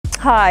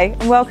Hi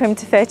and welcome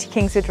to 30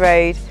 Kingswood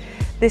Road.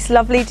 This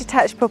lovely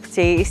detached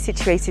property is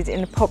situated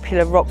in the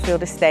popular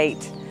Rockfield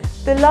estate.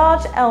 The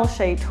large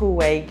L-shaped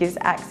hallway gives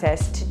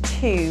access to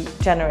two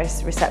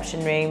generous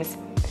reception rooms.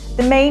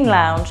 The main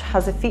lounge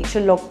has a feature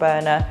log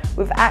burner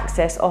with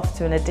access off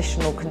to an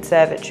additional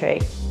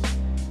conservatory.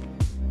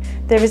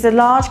 There is a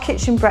large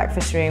kitchen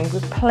breakfast room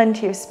with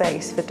plenty of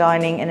space for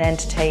dining and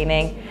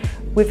entertaining,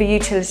 with a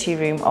utility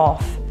room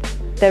off.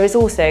 There is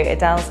also a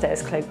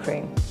downstairs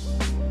cloakroom.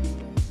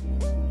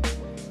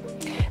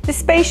 The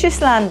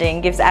spacious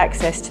landing gives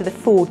access to the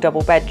 4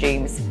 double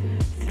bedrooms,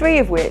 3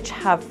 of which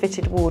have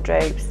fitted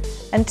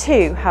wardrobes and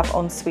 2 have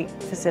ensuite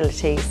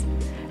facilities.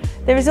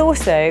 There is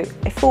also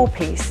a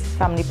 4-piece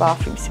family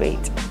bathroom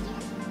suite.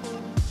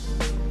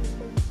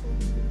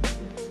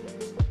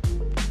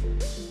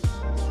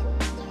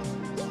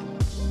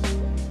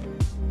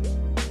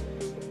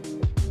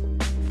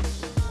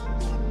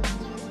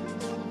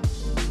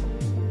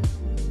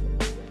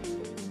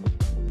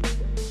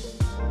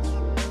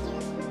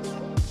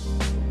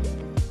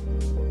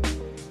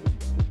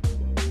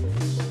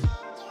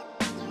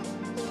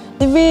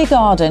 The rear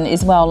garden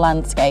is well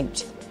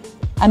landscaped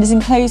and is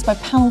enclosed by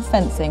panel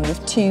fencing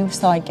with 2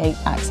 side gate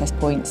access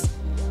points.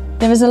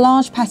 There is a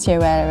large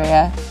patio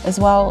area as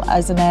well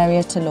as an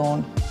area to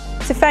lawn.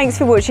 So thanks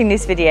for watching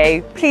this video.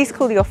 Please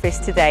call the office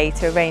today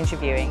to arrange a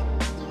viewing.